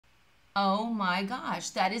Oh my gosh,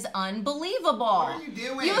 that is unbelievable. What are you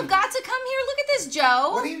doing? You have got to come here. Look at this, Joe.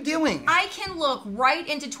 What are you doing? I can look right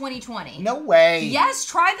into 2020. No way. Yes,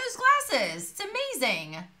 try those glasses. It's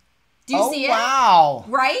amazing. Do you see it? Wow.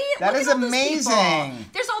 Right? That Look is at all those amazing.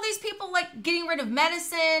 people. There's all these people like getting rid of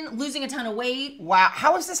medicine, losing a ton of weight. Wow.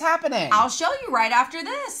 How is this happening? I'll show you right after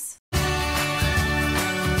this.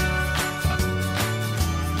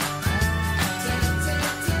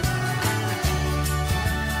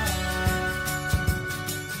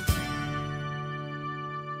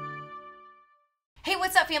 Hey,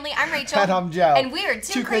 what's up, family? I'm Rachel. And I'm Joe. And we're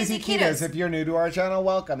Two Crazy Ketos. If you're new to our channel,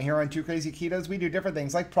 welcome. Here on Two Crazy Ketos, we do different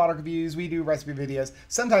things like product reviews, we do recipe videos,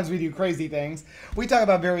 sometimes we do crazy things. We talk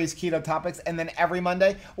about various keto topics, and then every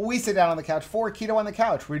Monday, we sit down on the couch for Keto on the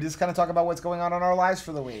Couch. We just kind of talk about what's going on in our lives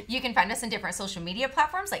for the week. You can find us on different social media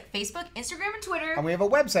platforms like Facebook, Instagram, and Twitter. And we have a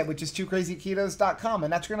website, which is twocrazyketos.com,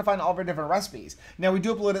 and that's where you're going to find all of our different recipes. Now, we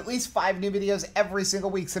do upload at least 5 new videos every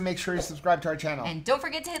single week, so make sure you subscribe to our channel. And don't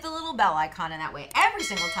forget to hit the little bell icon, and that way every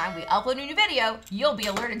single time we upload a new video, you'll be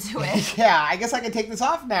alerted to it. Yeah, I guess I can take this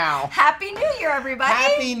off now. Happy New Year, everybody!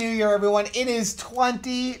 Happy New Year, everyone. It is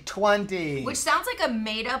 2020. Which sounds like a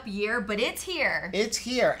made-up year, but it's here. It's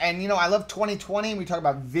here. And, you know, I love 2020. We talk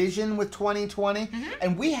about vision with 2020.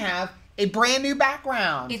 And we have a brand new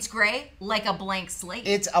background. It's gray, like a blank slate.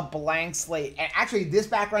 It's a blank slate. And actually, this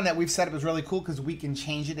background that we've set up is really cool because we can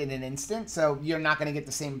change it in an instant. So you're not going to get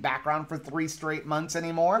the same background for 3 straight months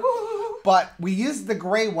anymore. But we used the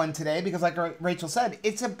gray one today because, like Rachel said,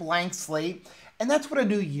 it's a blank slate. And that's what a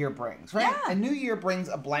new year brings, right? Yeah. A new year brings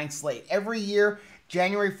a blank slate. Every year,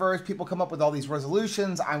 January 1st, people come up with all these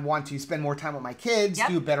resolutions. I want to spend more time with my kids,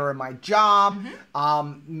 do better in my job,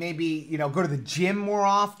 maybe, you know, go to the gym more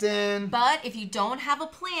often. But if you don't have a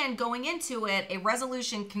plan going into it, a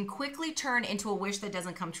resolution can quickly turn into a wish that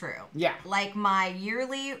doesn't come true. Yeah. Like my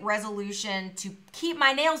yearly resolution to keep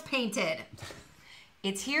my nails painted.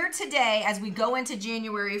 It's here today as we go into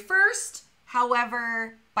January 1st.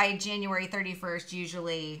 However, by January 31st,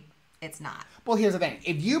 usually it's not. Well, here's the thing.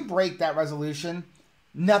 If you break that resolution,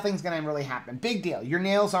 nothing's going to really happen. Big deal. Your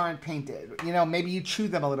nails aren't painted. You know, maybe you chew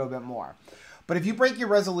them a little bit more. But if you break your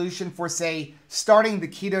resolution for, say, starting the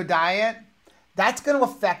keto diet, that's going to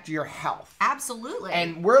affect your health. Absolutely.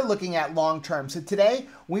 And we're looking at long term. So today,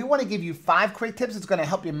 we want to give you 5 quick tips that's going to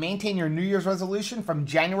help you maintain your New Year's resolution from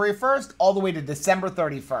January 1st all the way to December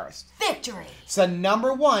 31st. Victory. So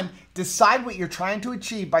number 1, decide what you're trying to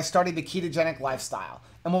achieve by starting the ketogenic lifestyle.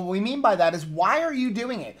 And what we mean by that is, why are you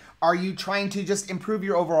doing it? Are you trying to just improve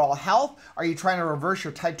your overall health? Are you trying to reverse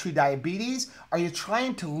your type 2 diabetes? Are you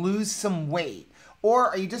trying to lose some weight? Or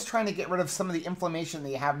are you just trying to get rid of some of the inflammation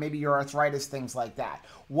that you have, maybe your arthritis, things like that?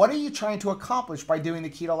 What are you trying to accomplish by doing the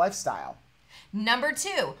keto lifestyle? Number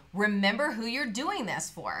 2, remember who you're doing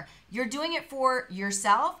this for. You're doing it for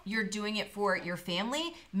yourself. You're doing it for your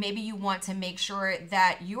family. Maybe you want to make sure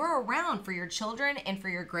that you're around for your children and for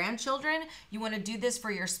your grandchildren. You want to do this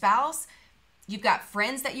for your spouse. You've got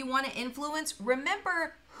friends that you want to influence.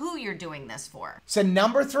 Remember who you're doing this for. So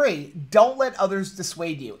number 3, don't let others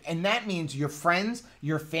dissuade you. And that means your friends,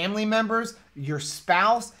 your family members, your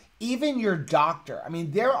spouse, even your doctor. I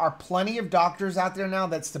mean, there are plenty of doctors out there now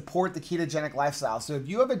that support the ketogenic lifestyle. So if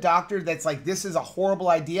you have a doctor that's like, this is a horrible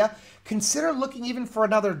idea, consider looking even for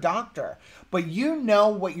another doctor. But you know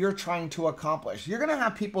what you're trying to accomplish. You're going to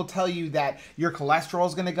have people tell you that your cholesterol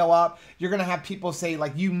is going to go up. You're going to have people say,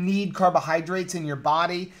 like, you need carbohydrates in your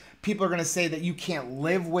body. People are going to say that you can't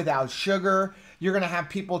live without sugar. You're going to have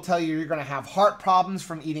people tell you you're going to have heart problems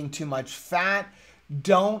from eating too much fat.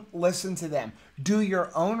 Don't listen to them. Do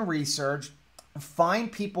your own research.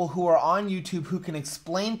 Find people who are on YouTube who can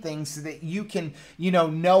explain things so that you can, you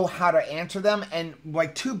know how to answer them. And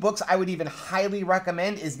like 2 books I would even highly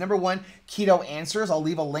recommend is, number 1, Keto Answers. I'll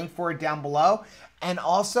leave a link for it down below. And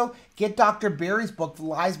also get Dr. Barry's book,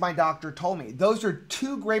 Lies My Doctor Told Me. Those are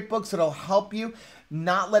 2 great books that'll help you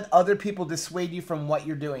not let other people dissuade you from what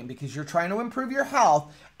you're doing, because you're trying to improve your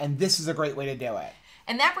health, and this is a great way to do it.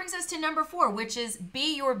 And that brings us to number 4, which is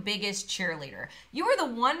be your biggest cheerleader. You are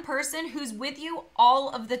the one person who's with you all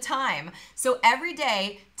of the time. So every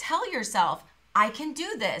day, tell yourself, I can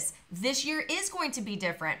do this. This year is going to be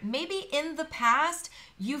different. Maybe in the past,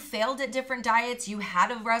 you failed at different diets, you had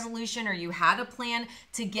a resolution or you had a plan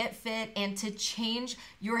to get fit and to change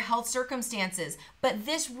your health circumstances. But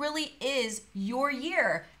this really is your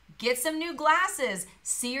year. Get some new glasses,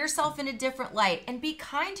 see yourself in a different light, and be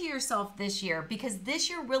kind to yourself this year, because this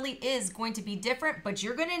year really is going to be different, but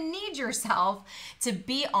you're gonna need yourself to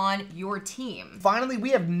be on your team. Finally,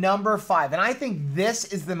 we have number 5, and I think this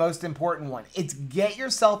is the most important one. It's get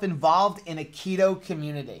yourself involved in a keto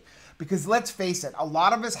community. Because let's face it, a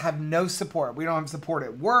lot of us have no support. We don't have support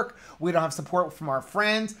at work, we don't have support from our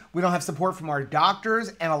friends, we don't have support from our doctors,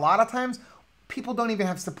 and a lot of times, people don't even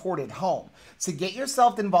have support at home. So get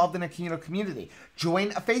yourself involved in a keto community.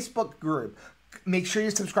 Join a Facebook group. Make sure you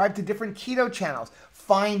subscribe to different keto channels.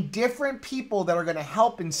 Find different people that are going to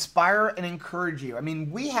help inspire and encourage you. I mean,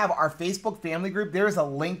 we have our Facebook family group. There is a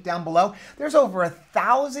link down below. There's over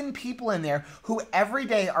 1,000 people in there who every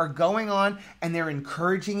day are going on and they're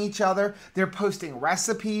encouraging each other. They're posting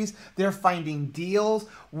recipes. They're finding deals.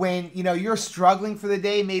 When you're struggling for the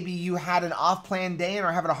day, maybe you had an off-plan day and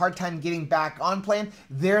are having a hard time getting back on plan,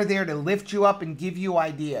 they're there to lift you up and give you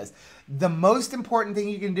ideas. The most important thing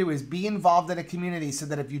you can do is be involved in a community so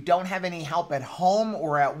that if you don't have any help at home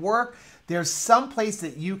or at work, there's some place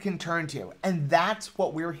that you can turn to. And that's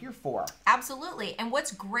what we're here for. Absolutely. And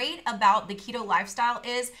what's great about the keto lifestyle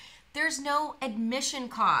is there's no admission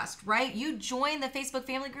cost, right? You join the Facebook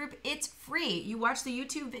family group, it's free. You watch the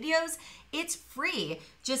YouTube videos, it's free.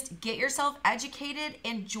 Just get yourself educated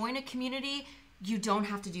and join a community. You don't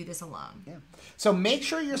have to do this alone. Yeah. So make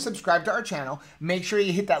sure you're subscribed to our channel. Make sure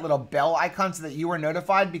you hit that little bell icon so that you are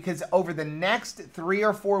notified, because over the next 3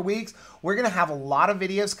 or 4 weeks, we're going to have a lot of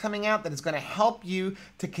videos coming out that is going to help you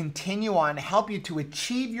to continue on, help you to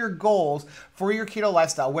achieve your goals for your keto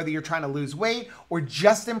lifestyle, whether you're trying to lose weight or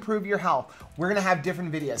just improve your health. We're going to have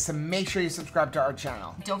different videos, so make sure you subscribe to our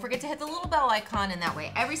channel. Don't forget to hit the little bell icon, and that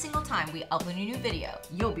way every single time we upload a new video,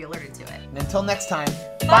 you'll be alerted to it. And until next time,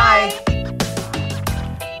 bye.